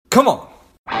Come on.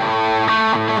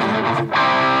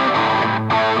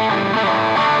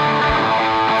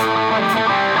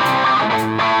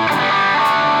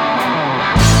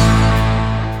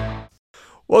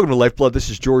 Welcome to Lifeblood. This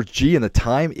is George G, and the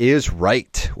time is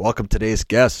right. Welcome to today's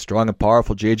guest, strong and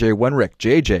powerful JJ Wenrick.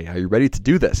 JJ, are you ready to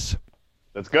do this?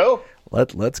 Let's go.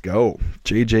 Let's go.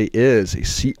 JJ is a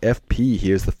CFP.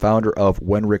 He is the founder of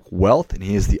Wenrick Wealth, and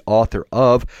he is the author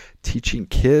of Teaching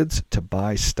Kids to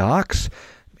Buy Stocks.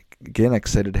 Again,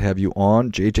 excited to have you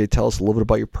on. JJ, tell us a little bit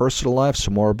about your personal life,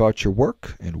 some more about your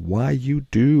work, and why you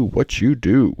do what you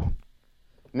do.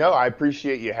 No, I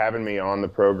appreciate you having me on the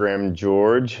program,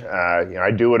 George.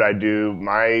 I do what I do.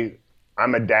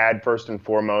 I'm a dad first and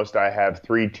foremost. I have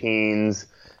 3 teens,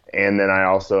 and then I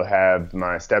also have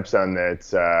my stepson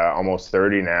that's almost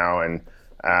 30 now. And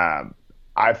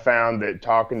I found that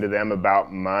talking to them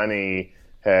about money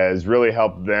has really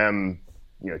helped them,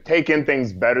 take in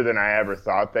things better than I ever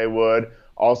thought they would.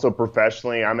 Also,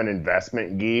 professionally, I'm an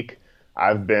investment geek.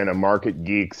 I've been a market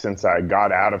geek since I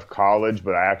got out of college,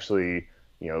 but I actually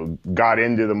got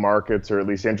into the markets, or at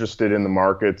least interested in the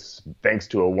markets, thanks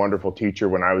to a wonderful teacher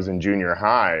when I was in junior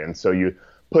high. And so you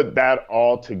put that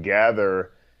all together,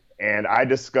 and I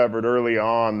discovered early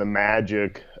on the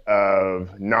magic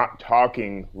of not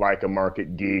talking like a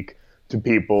market geek to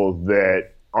people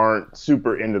that aren't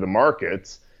super into the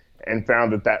markets, and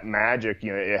found that magic,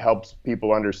 it helps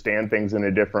people understand things in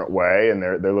a different way, and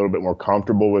they're a little bit more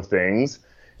comfortable with things.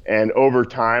 And over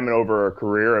time and over a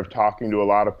career of talking to a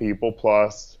lot of people,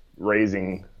 plus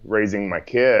raising my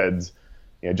kids,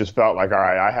 it just felt like, all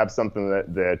right, I have something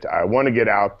that I want to get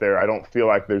out there. I don't feel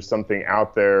like there's something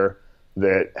out there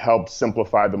that helps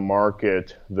simplify the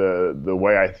market the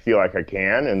way I feel like I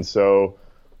can. And so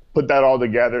put that all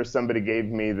together. Somebody gave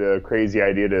me the crazy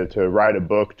idea to write a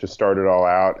book to start it all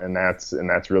out, and that's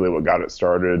really what got it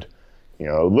started.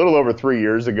 A little over 3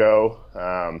 years ago,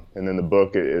 and then the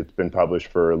book, it's been published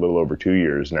for a little over 2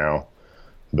 years now.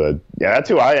 But yeah, that's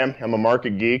who I am. I'm a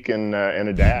market geek and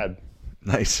a dad.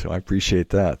 Nice. I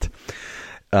appreciate that.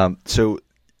 So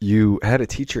you had a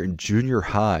teacher in junior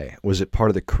high. Was it part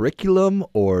of the curriculum,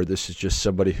 or this is just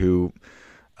somebody who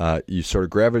you sort of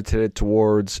gravitated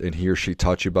towards, and he or she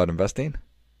taught you about investing?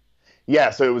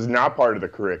 Yeah, so it was not part of the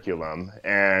curriculum,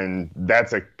 and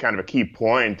that's a kind of a key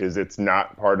point, is it's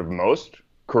not part of most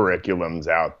curriculums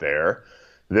out there.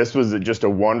 This was just a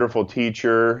wonderful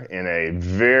teacher in a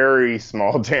very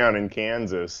small town in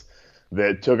Kansas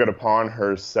that took it upon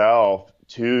herself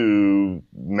to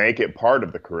make it part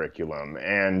of the curriculum.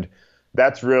 And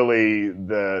that's really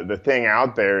the thing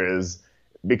out there, is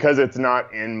because it's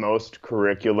not in most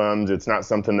curriculums, it's not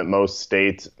something that most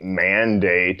states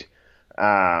mandate.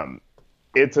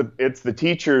 It's the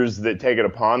teachers that take it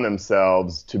upon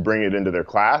themselves to bring it into their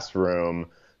classroom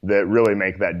that really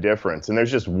make that difference. And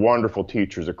there's just wonderful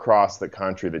teachers across the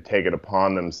country that take it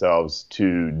upon themselves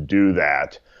to do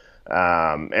that.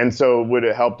 And so would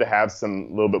it help to have a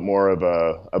little bit more of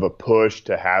a push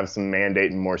to have some mandate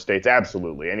in more states?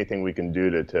 Absolutely. Anything we can do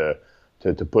to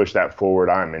push that forward,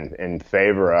 I'm in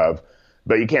favor of.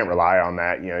 But you can't rely on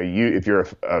that. If you're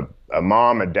a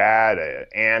mom, a dad, an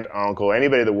aunt, uncle,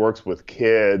 anybody that works with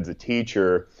kids, a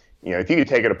teacher, if you could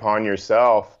take it upon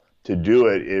yourself to do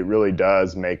it, it really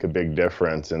does make a big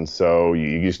difference. And so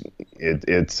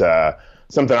it's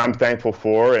something I'm thankful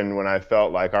for. And when I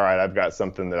felt like, all right, I've got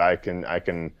something that I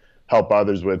can help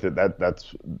others with,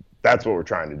 that's what we're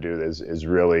trying to do, is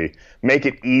really make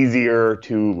it easier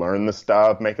to learn the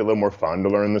stuff, make it a little more fun to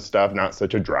learn the stuff, not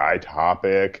such a dry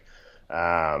topic.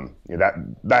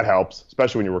 That helps,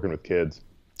 especially when you're working with kids.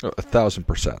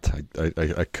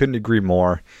 1,000%. I couldn't agree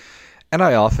more. And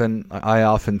I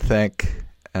often think,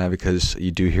 because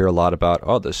you do hear a lot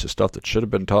about, this is stuff that should have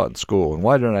been taught in school, and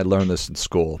why didn't I learn this in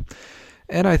school?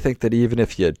 And I think that even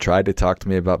if you had tried to talk to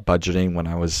me about budgeting when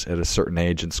I was at a certain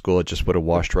age in school, it just would have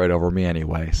washed right over me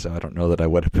anyway. So I don't know that I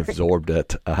would have absorbed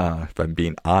it, if I'm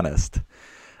being honest.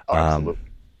 Absolutely.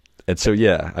 And so,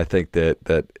 yeah, I think that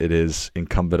it is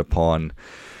incumbent upon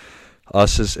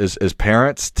us as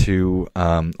parents to,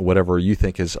 whatever you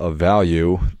think is of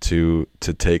value, to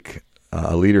take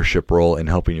a leadership role in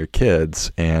helping your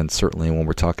kids. And certainly when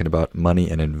we're talking about money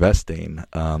and investing,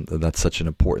 that's such an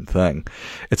important thing.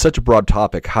 It's such a broad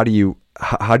topic. How do you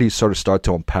sort of start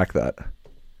to unpack that?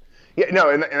 Yeah, no,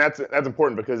 and that's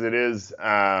important, because it is,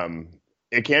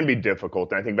 it can be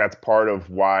difficult. And I think that's part of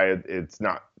why it's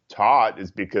not taught,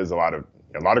 is because a lot of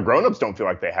grown-ups don't feel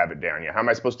like they have it down yet. How am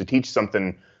I supposed to teach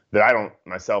something that I don't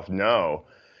myself know?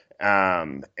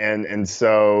 And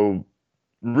so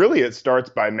really it starts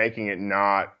by making it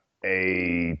not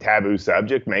a taboo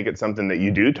subject, make it something that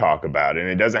you do talk about, and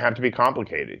it doesn't have to be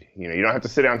complicated. You don't have to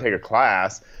sit down and take a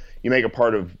class. You make it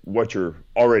part of what you're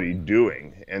already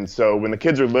doing. And so when the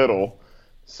kids are little,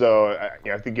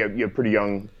 I think you have pretty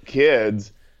young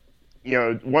kids.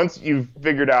 Once you've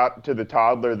figured out to the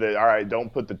toddler that, all right,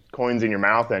 don't put the coins in your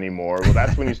mouth anymore, well,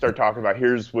 that's when you start talking about,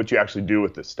 here's what you actually do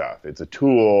with this stuff. It's a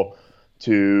tool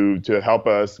to help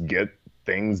us get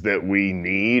things that we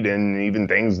need and even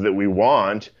things that we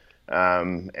want,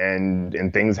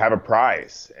 and things have a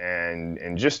price.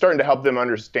 And just starting to help them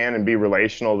understand and be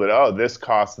relational that, oh, this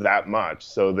costs that much,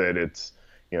 so that it's,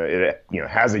 it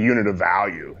has a unit of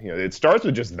value. It starts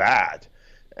with just that.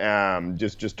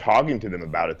 Just talking to them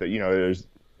about it, that there's,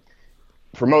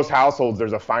 for most households,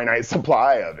 there's a finite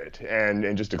supply of it,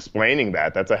 and just explaining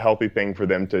that's a healthy thing for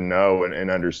them to know and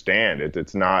understand.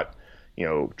 It's not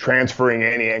transferring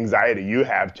any anxiety you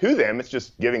have to them. It's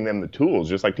just giving them the tools,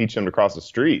 just like teaching them to cross the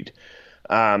street.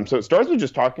 So it starts with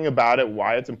just talking about it,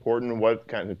 why it's important, what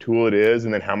kind of tool it is,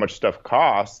 and then how much stuff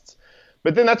costs.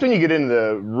 But then that's when you get into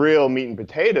the real meat and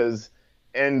potatoes.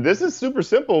 And this is super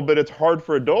simple, but it's hard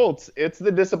for adults. It's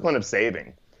the discipline of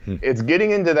saving. It's getting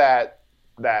into that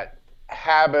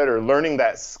habit, or learning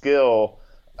that skill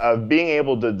of being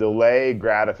able to delay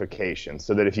gratification,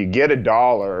 so that if you get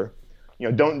 $1,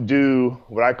 don't do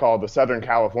what I call the Southern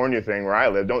California thing where I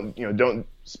live. Don't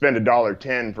spend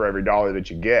 $1.10 for every dollar that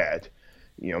you get.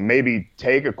 Maybe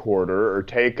take a quarter or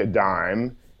take a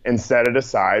dime and set it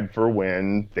aside for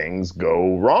when things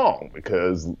go wrong,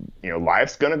 because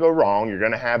life's going to go wrong. You're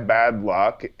going to have bad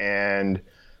luck, and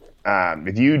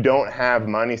if you don't have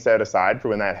money set aside for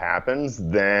when that happens,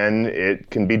 then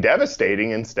it can be devastating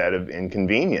instead of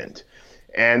inconvenient.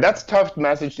 And that's a tough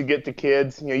message to get to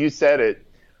kids. You said it.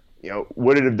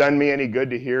 Would it have done me any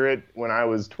good to hear it when I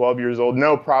was 12 years old?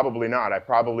 No, probably not. I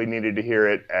probably needed to hear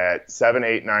it at 7,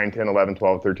 8, 9, 10, 11,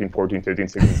 12, 13, 14, 15,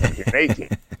 16, 17, and 18.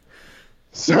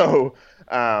 So,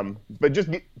 but just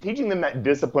teaching them that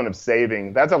discipline of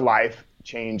saving, that's a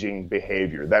life-changing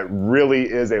behavior. That really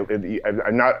is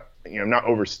I'm not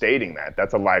overstating that.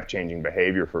 That's a life-changing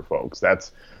behavior for folks.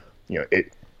 That's,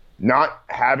 not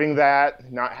having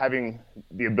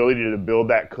the ability to build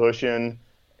that cushion.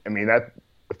 I mean, that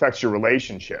affects your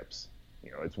relationships.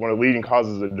 It's one of the leading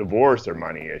causes of divorce or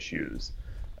money issues.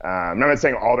 I'm not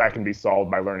saying all that can be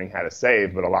solved by learning how to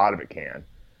save, but a lot of it can.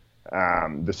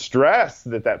 The stress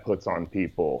that puts on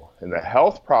people, and the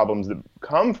health problems that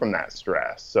come from that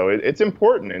stress. So it's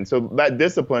important. And so that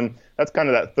discipline, that's kind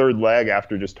of that third leg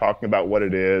after just talking about what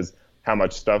it is, how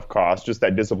much stuff costs, just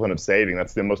that discipline of saving.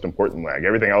 That's the most important leg.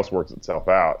 Everything else works itself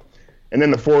out. And then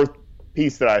the fourth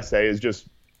piece that I say is just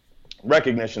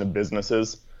recognition of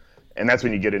businesses. And that's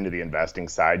when you get into the investing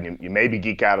side. You maybe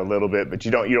geek out a little bit, but you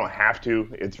don't have to.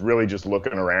 It's really just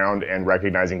looking around and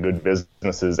recognizing good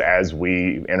businesses as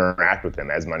we interact with them,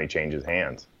 as money changes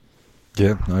hands.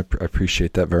 Yeah, I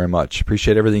appreciate that very much.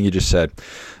 Appreciate everything you just said.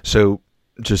 So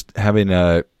just having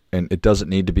and it doesn't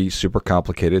need to be super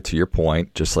complicated, to your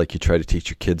point, just like you try to teach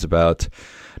your kids about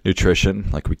nutrition,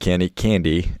 like we can't eat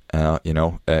candy,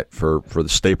 for the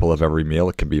staple of every meal.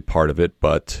 It can be part of it,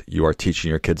 but you are teaching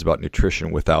your kids about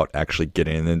nutrition without actually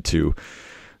getting into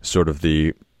sort of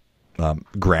the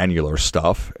granular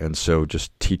stuff. And so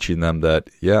just teaching them that,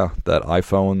 that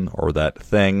iPhone or that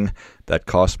thing that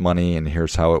costs money, and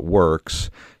here's how it works,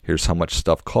 here's how much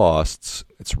stuff costs.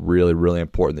 It's really, really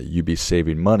important that you be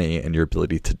saving money and your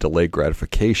ability to delay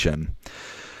gratification.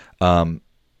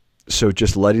 So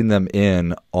just letting them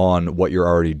in on what you're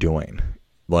already doing.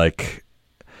 Like,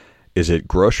 is it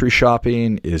grocery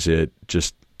shopping? Is it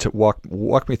just to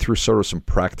walk me through sort of some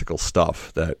practical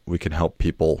stuff that we can help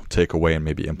people take away and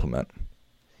maybe implement?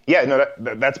 Yeah, no,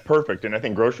 that's perfect. And I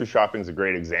think grocery shopping is a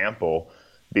great example,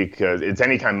 because it's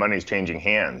anytime money's changing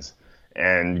hands.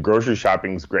 And grocery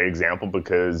shopping is a great example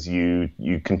because you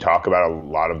can talk about a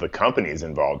lot of the companies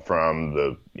involved, from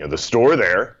the store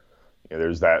there.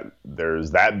 There's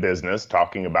that business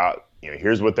talking about,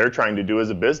 here's what they're trying to do as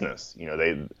a business.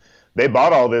 They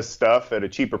bought all this stuff at a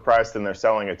cheaper price than they're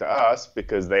selling it to us,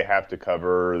 because they have to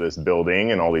cover this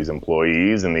building and all these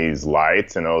employees and these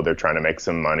lights, and they're trying to make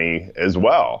some money as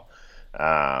well.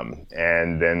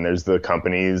 And then there's the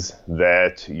companies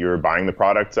that you're buying the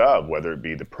products of, whether it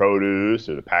be the produce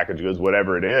or the packaged goods,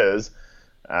 whatever it is.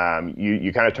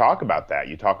 You kind of talk about that.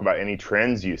 You talk about any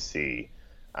trends you see.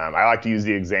 I like to use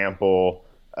the example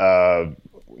of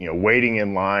waiting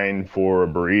in line for a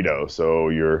burrito. So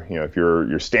if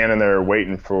you're standing there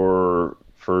waiting for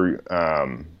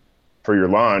your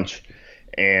lunch,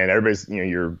 and everybody's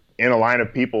you're in a line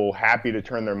of people happy to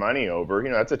turn their money over,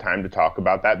 that's a time to talk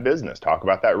about that business, talk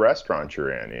about that restaurant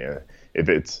you're in. If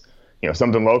it's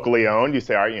something locally owned, you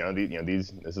say, all right,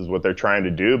 this is what they're trying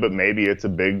to do, but maybe it's a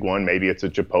big one, maybe it's a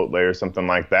Chipotle or something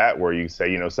like that, where you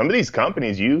say, some of these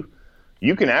companies you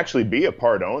can actually be a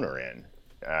part owner in.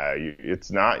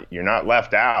 You're not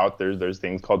left out. There's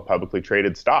things called publicly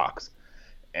traded stocks,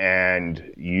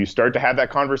 and you start to have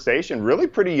that conversation really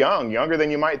pretty young, younger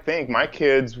than you might think. My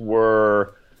kids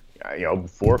were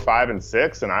 4, 5, and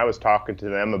 6, and I was talking to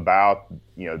them about,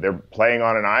 they're playing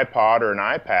on an iPod or an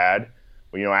iPad.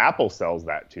 Well, Apple sells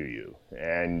that to you,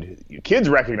 and kids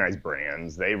recognize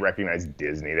brands. They recognize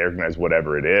Disney. They recognize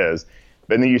whatever it is.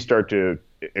 But then you start to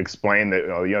explain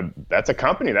that, that's a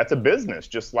company, that's a business,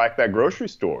 just like that grocery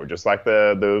store, just like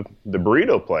the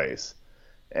burrito place.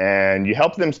 And you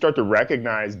help them start to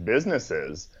recognize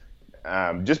businesses.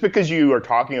 Just because you are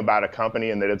talking about a company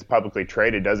and that it's publicly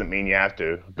traded doesn't mean you have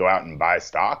to go out and buy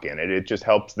stock in it. It just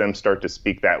helps them start to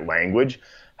speak that language,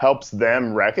 helps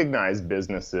them recognize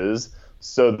businesses,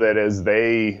 so that as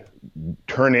they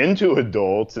turn into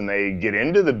adults and they get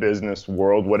into the business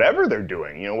world, whatever they're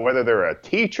doing, whether they're a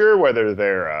teacher, whether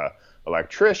they're a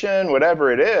electrician,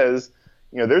 whatever it is,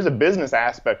 there's a business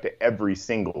aspect to every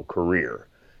single career.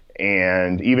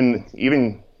 And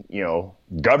even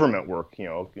government work,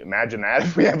 imagine that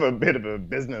if we have a bit of a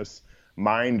business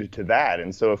mind to that.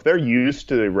 And so if they're used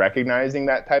to recognizing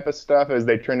that type of stuff as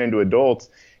they turn into adults,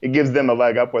 it gives them a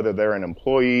leg up, whether they're an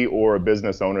employee or a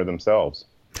business owner themselves.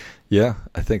 Yeah,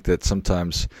 I think that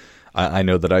sometimes I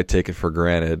know that I take it for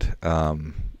granted,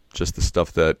 just the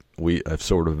stuff that I've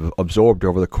sort of absorbed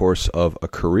over the course of a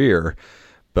career.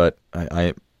 But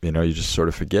you just sort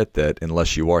of forget that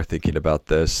unless you are thinking about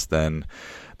this, then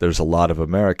there's a lot of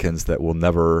Americans that will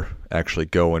never actually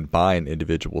go and buy an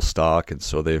individual stock, and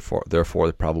so therefore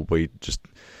they probably just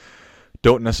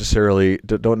don't necessarily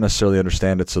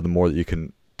understand it. So the more that you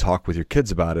can talk with your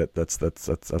kids about it, that's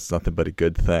nothing but a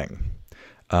good thing.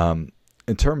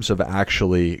 In terms of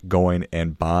actually going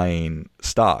and buying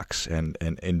stocks and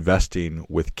investing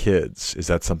with kids, is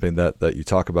that something that you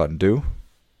talk about and do?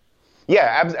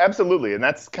 Yeah, absolutely. And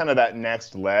that's kind of that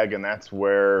next leg. And that's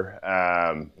where,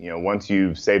 once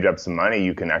you've saved up some money,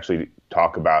 you can actually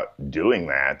talk about doing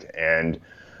that.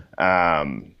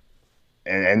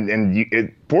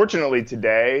 Fortunately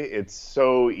today, it's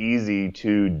so easy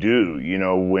to do.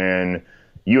 When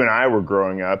you and I were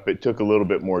growing up, it took a little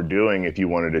bit more doing if you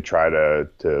wanted to try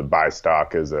to buy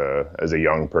stock as a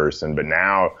young person. But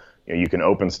now, you can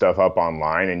open stuff up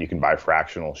online and you can buy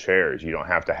fractional shares. You don't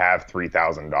have to have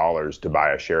 $3,000 to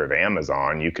buy a share of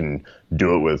Amazon. You can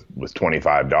do it with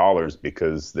 $25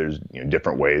 because there's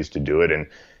different ways to do it. And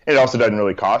it also doesn't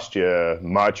really cost you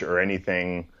much or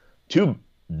anything to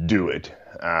do it.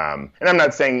 And I'm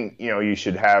not saying, you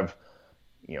should have,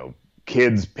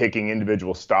 kids picking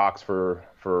individual stocks for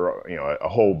a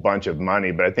whole bunch of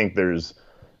money, but I think there's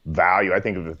value. I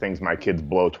think of the things my kids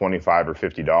blow $25 or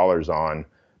 $50 on.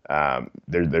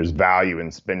 There's value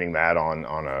in spending that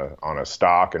on a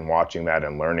stock and watching that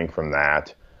and learning from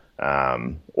that.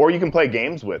 Or you can play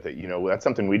games with it. That's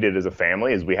something we did as a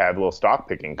family, is we have a little stock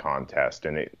picking contest,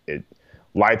 and it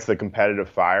lights the competitive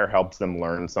fire, helps them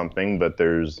learn something, but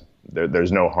there's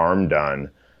no harm done.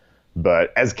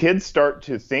 But as kids start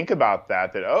to think about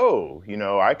that,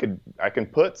 I can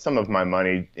put some of my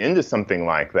money into something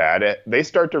like that, they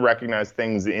start to recognize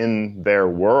things in their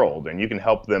world, and you can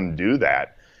help them do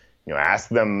that. Ask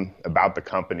them about the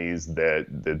companies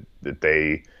that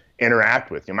they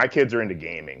interact with. My kids are into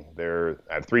gaming. I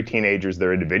have 3 teenagers.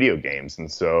 They're into video games,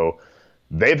 and so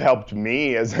they've helped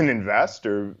me as an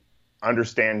investor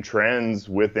understand trends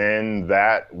within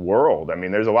that world. I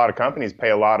mean, there's a lot of companies pay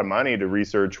a lot of money to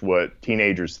research what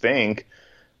teenagers think.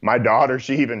 My daughter,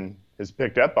 she even has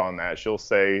picked up on that. She'll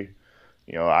say,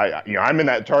 I'm in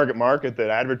that target market that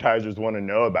advertisers want to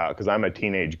know about because I'm a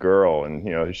teenage girl,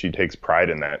 and she takes pride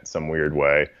in that in some weird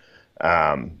way.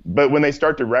 But when they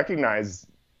start to recognize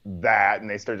that and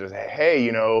they start to say, hey,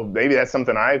 maybe that's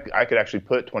something I could actually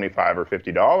put $25 or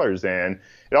 $50 in,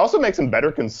 it also makes them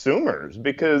better consumers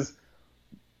because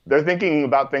they're thinking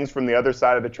about things from the other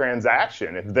side of the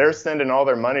transaction. If they're sending all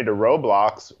their money to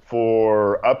Roblox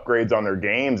for upgrades on their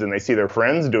games and they see their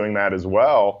friends doing that as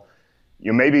well,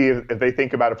 maybe if they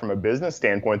think about it from a business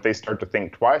standpoint, they start to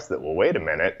think twice that, well, wait a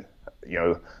minute,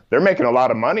 they're making a lot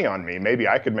of money on me. Maybe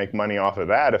I could make money off of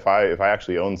that if I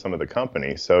actually own some of the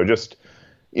company. So just,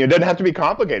 it doesn't have to be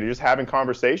complicated. Just having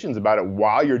conversations about it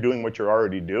while you're doing what you're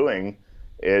already doing,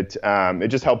 it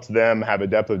just helps them have a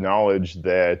depth of knowledge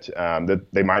that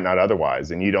they might not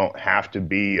otherwise. And you don't have to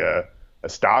be a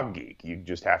stock geek. You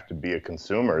just have to be a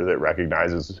consumer that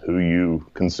recognizes who you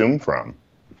consume from.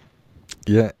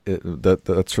 Yeah,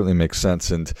 that certainly makes sense.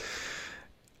 And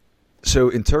So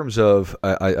in terms of,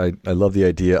 I love the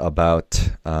idea about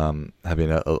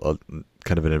having a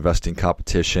kind of an investing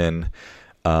competition.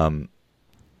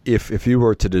 If you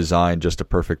were to design just a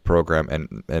perfect program,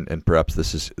 and perhaps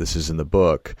this is in the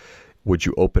book, would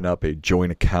you open up a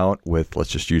joint account with,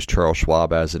 let's just use Charles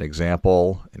Schwab as an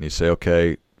example, and you say,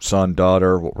 okay, son,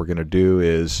 daughter, what we're going to do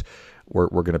is we're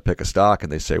going to pick a stock,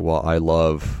 and they say, well, I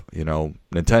love,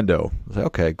 Nintendo. I say,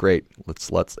 okay, great.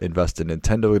 Let's invest in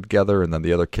Nintendo together. And then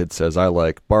the other kid says, I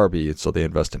like Barbie. And so they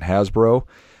invest in Hasbro.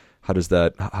 How does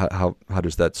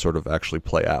that sort of actually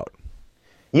play out?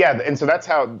 Yeah. And so that's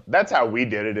how we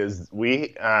did it, is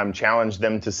we challenged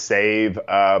them to save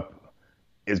up,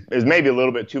 is maybe a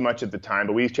little bit too much at the time,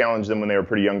 but we challenged them when they were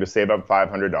pretty young to save up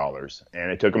 $500.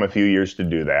 And it took them a few years to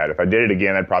do that. If I did it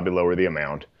again, I'd probably lower the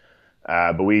amount.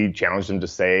 But we challenged them to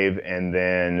save, and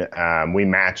then we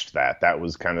matched that. That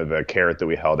was kind of the carrot that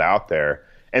we held out there.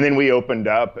 And then we opened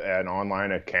up an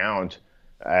online account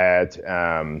at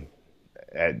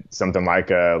something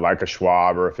like a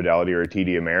Schwab or a Fidelity or a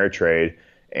TD Ameritrade,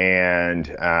 and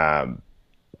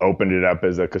opened it up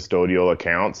as a custodial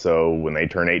account. So when they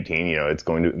turn 18, it's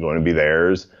going to be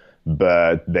theirs.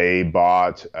 But they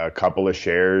bought a couple of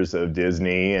shares of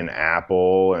Disney and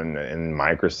Apple and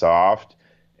Microsoft.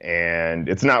 And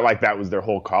it's not like that was their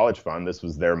whole college fund. This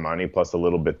was their money plus a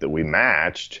little bit that we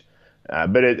matched.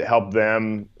 But it helped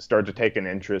them start to take an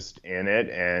interest in it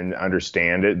and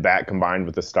understand it. That combined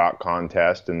with the stock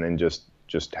contest, and then just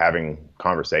having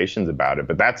conversations about it.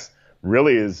 But that's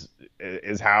really is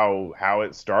how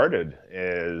it started,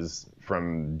 is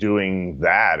from doing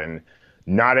that, and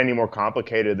not any more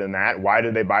complicated than that. Why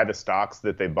did they buy the stocks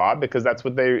that they bought? Because that's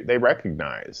what they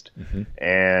recognized. Mm-hmm.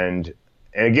 And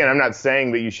again, I'm not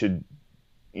saying that you should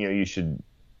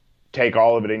take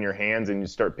all of it in your hands and you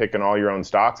start picking all your own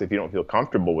stocks if you don't feel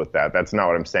comfortable with that. That's not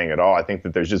what I'm saying at all. I think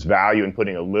that there's just value in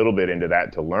putting a little bit into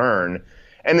that to learn.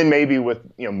 And then maybe with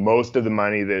most of the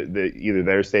money that either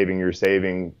they're saving, you're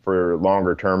saving for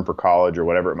longer term for college or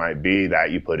whatever it might be,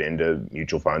 that you put into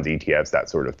mutual funds, ETFs, that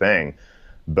sort of thing.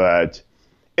 But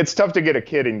it's tough to get a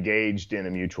kid engaged in a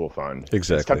mutual fund.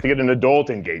 Exactly. It's tough to get an adult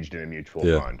engaged in a mutual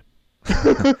fund.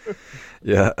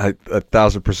 Yeah, I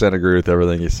 1,000% agree with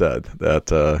everything you said.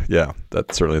 That's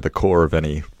certainly the core of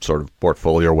any sort of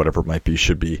portfolio or whatever it might be,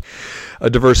 should be a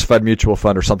diversified mutual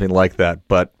fund or something like that.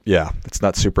 But yeah, it's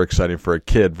not super exciting for a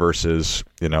kid versus,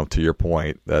 to your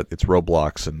point, that it's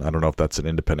Roblox, and I don't know if that's an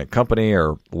independent company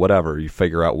or whatever. You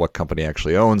figure out what company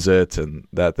actually owns it, and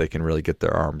that they can really get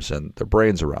their arms and their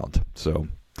brains around. So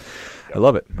I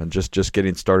love it. And just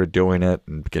getting started doing it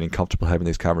and getting comfortable having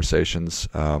these conversations.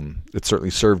 It certainly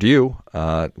served you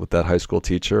with that high school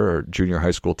teacher or junior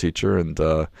high school teacher, and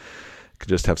could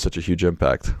just have such a huge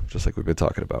impact, just like we've been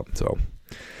talking about. So,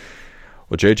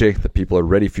 well, JJ, the people are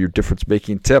ready for your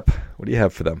difference-making tip. What do you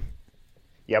have for them?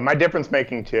 Yeah, my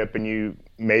difference-making tip, and you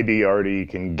maybe already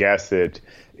can guess it,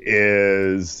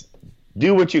 is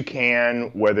do what you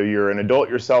can, whether you're an adult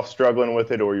yourself struggling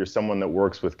with it or you're someone that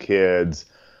works with kids,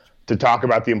 to talk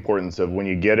about the importance of when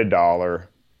you get $1,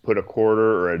 put a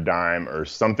quarter or a dime or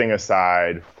something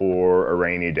aside for a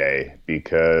rainy day,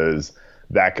 because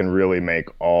that can really make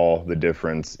all the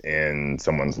difference in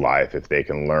someone's life if they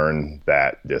can learn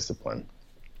that discipline.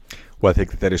 Well, I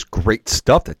think that is great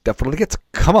stuff. That definitely gets,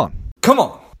 come on.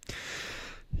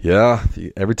 Yeah,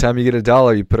 every time you get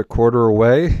 $1, you put a quarter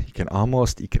away. You can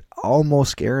almost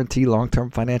guarantee long-term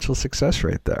financial success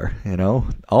right there.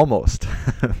 Almost.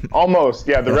 Almost,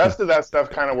 yeah. The rest of that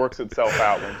stuff kind of works itself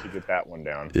out once you get that one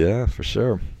down. Yeah, for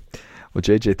sure. Well,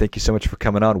 JJ, thank you so much for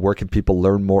coming on. Where can people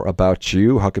learn more about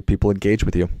you? How can people engage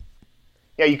with you?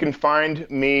 Yeah, you can find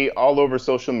me all over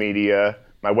social media.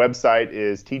 My website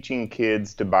is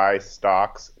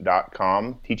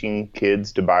teachingkidstobuystocks.com,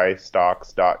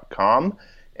 teachingkidstobuystocks.com.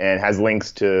 And has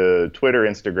links to Twitter,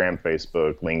 Instagram,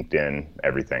 Facebook, LinkedIn,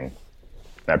 everything.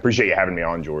 I appreciate you having me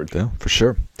on, George. Yeah, for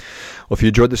sure. Well, if you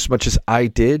enjoyed this as much as I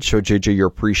did, show JJ your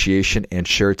appreciation and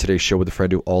share today's show with a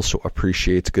friend who also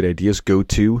appreciates good ideas. Go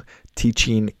to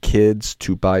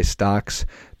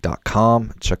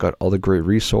teachingkidstobuystocks.com. Check out all the great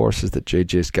resources that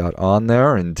JJ's got on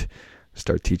there and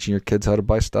start teaching your kids how to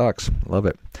buy stocks. Love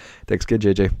it. Thanks again,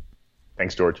 JJ.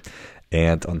 Thanks, George.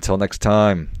 And until next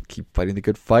time, keep fighting the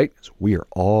good fight. We are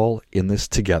all in this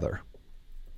together.